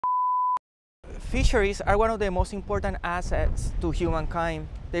Fisheries are one of the most important assets to humankind.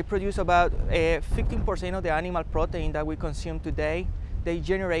 They produce about 15% of the animal protein that we consume today. They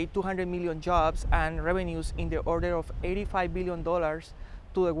generate 200 million jobs and revenues in the order of $85 billion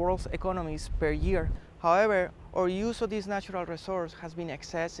to the world's economies per year. However, our use of this natural resource has been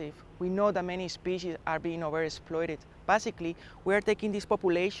excessive. We know that many species are being overexploited. Basically, we are taking these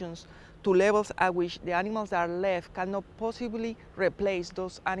populations to levels at which the animals that are left cannot possibly replace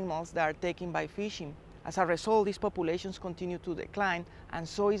those animals that are taken by fishing. As a result, these populations continue to decline, and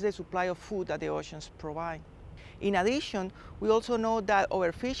so is the supply of food that the oceans provide. In addition, we also know that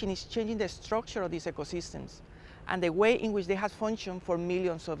overfishing is changing the structure of these ecosystems and the way in which they have functioned for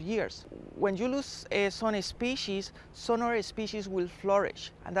millions of years. When you lose some species, some other species will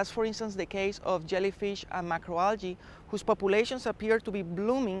flourish. And that's, for instance, the case of jellyfish and macroalgae, whose populations appear to be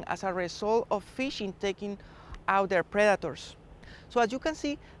blooming as a result of fishing taking out their predators. So as you can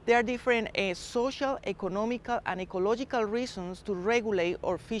see, there are different social, economical, and ecological reasons to regulate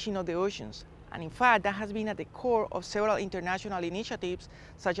our fishing of the oceans. And in fact, that has been at the core of several international initiatives,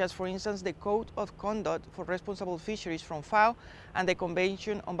 such as, for instance, the Code of Conduct for Responsible Fisheries from FAO and the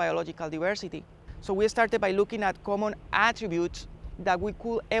Convention on Biological Diversity. So we started by looking at common attributes that we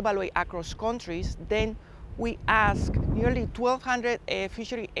could evaluate across countries. Then we asked nearly 1,200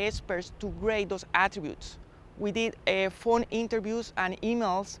 fishery experts to grade those attributes. We did phone interviews and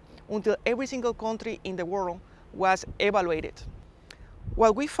emails until every single country in the world was evaluated.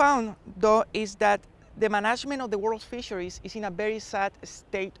 What we found, though, is that the management of the world's fisheries is in a very sad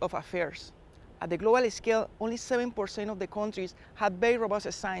state of affairs. At the global scale, only 7% of the countries have very robust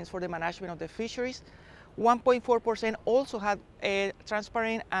science for the management of the fisheries. 1.4% also had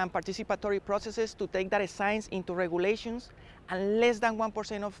transparent and participatory processes to take that science into regulations, and less than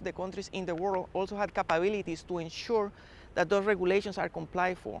 1% of the countries in the world also had capabilities to ensure that those regulations are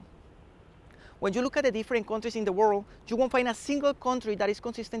complied for. When you look at the different countries in the world, you won't find a single country that is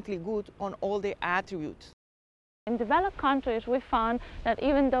consistently good on all the attributes. In developed countries, we found that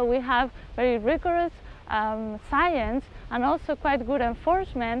even though we have very rigorous science and also quite good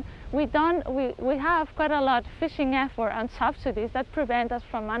enforcement, we have quite a lot of fishing effort and subsidies that prevent us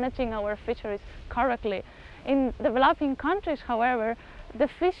from managing our fisheries correctly. In developing countries, however, the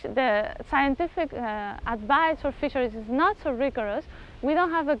scientific advice for fisheries is not so rigorous. We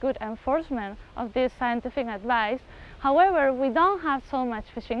don't have a good enforcement of this scientific advice. However, we don't have so much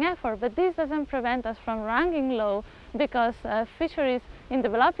fishing effort, but this doesn't prevent us from ranking low, because fisheries in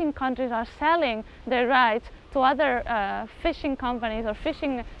developing countries are selling their rights to other fishing companies or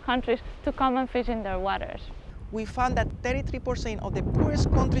fishing countries to come and fish in their waters. We found that 33% of the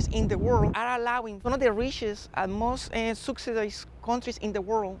poorest countries in the world are allowing one of the richest and most subsidized countries in the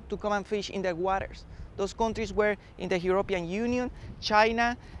world to come and fish in their waters. Those countries were in the European Union,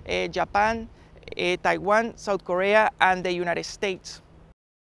 China, Japan, Taiwan, South Korea, and the United States.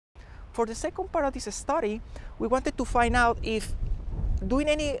 For the second part of this study, we wanted to find out if doing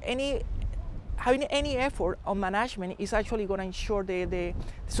having any effort on management is actually going to ensure the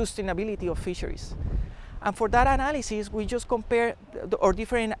sustainability of fisheries. And for that analysis, we just compare our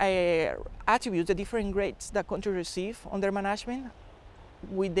different attributes, the different grades that countries receive on their management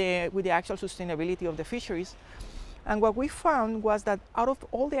with the actual sustainability of the fisheries. And what we found was that out of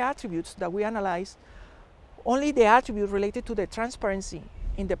all the attributes that we analyzed, only the attribute related to the transparency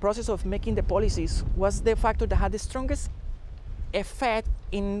in the process of making the policies was the factor that had the strongest effect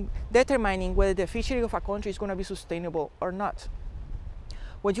in determining whether the fishery of a country is going to be sustainable or not.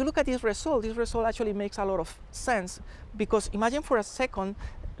 When you look at this result actually makes a lot of sense, because imagine for a second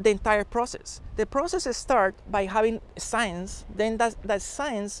the entire process. The process starts by having science, then that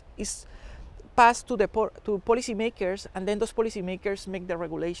science is passed to policymakers, and then those policymakers make the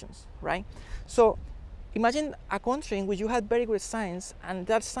regulations, right? So imagine a country in which you have very good science, and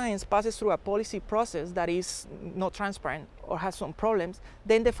that science passes through a policy process that is not transparent or has some problems.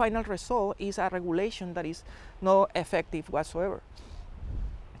 Then the final result is a regulation that is not effective whatsoever.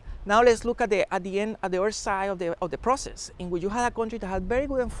 Now let's look at the other side of the process, in which you had a country that had very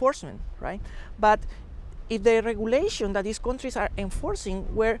good enforcement, right? But if the regulation that these countries are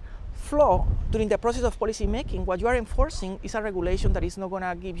enforcing were flawed during the process of policy making, what you are enforcing is a regulation that is not going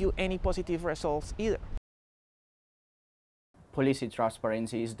to give you any positive results either. Policy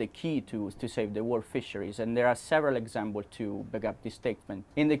transparency is the key to save the world fisheries, and there are several examples to back up this statement.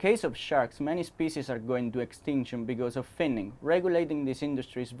 In the case of sharks, many species are going to extinction because of finning. Regulating this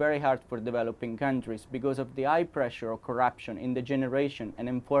industry is very hard for developing countries because of the high pressure of corruption in the generation and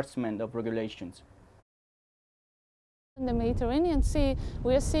enforcement of regulations. In the Mediterranean Sea,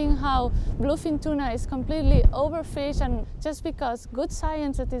 we are seeing how bluefin tuna is completely overfished, and just because good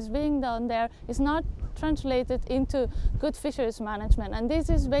science that is being done there is not translated into good fisheries management. And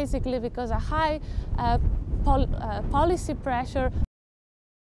this is basically because of high policy pressure.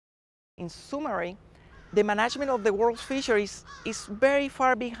 In summary, the management of the world's fisheries is very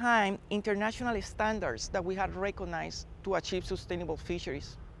far behind international standards that we have recognized to achieve sustainable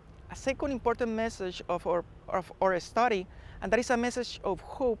fisheries. A second important message of our study, and that is a message of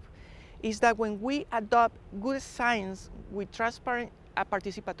hope, is that when we adopt good science with transparent and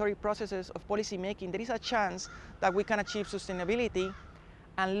participatory processes of policy making, there is a chance that we can achieve sustainability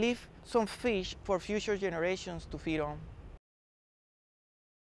and leave some fish for future generations to feed on.